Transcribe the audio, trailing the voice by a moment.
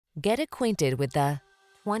Get acquainted with the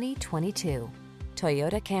 2022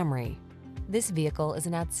 Toyota Camry. This vehicle is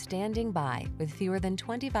an outstanding buy with fewer than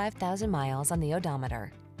 25,000 miles on the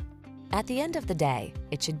odometer. At the end of the day,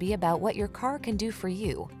 it should be about what your car can do for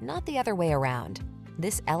you, not the other way around.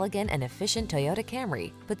 This elegant and efficient Toyota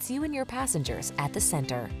Camry puts you and your passengers at the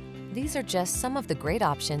center. These are just some of the great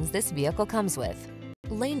options this vehicle comes with: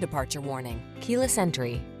 lane departure warning, keyless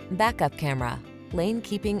entry, backup camera, lane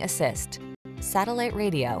keeping assist, satellite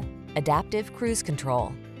radio, adaptive cruise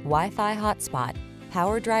control, Wi-Fi hotspot,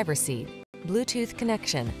 power driver seat, Bluetooth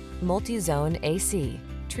connection, multi-zone AC.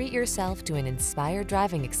 Treat yourself to an inspired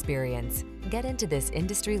driving experience. Get into this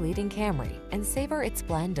industry-leading Camry and savor its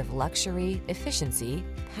blend of luxury, efficiency,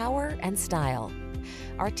 power, and style.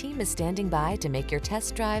 Our team is standing by to make your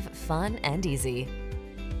test drive fun and easy.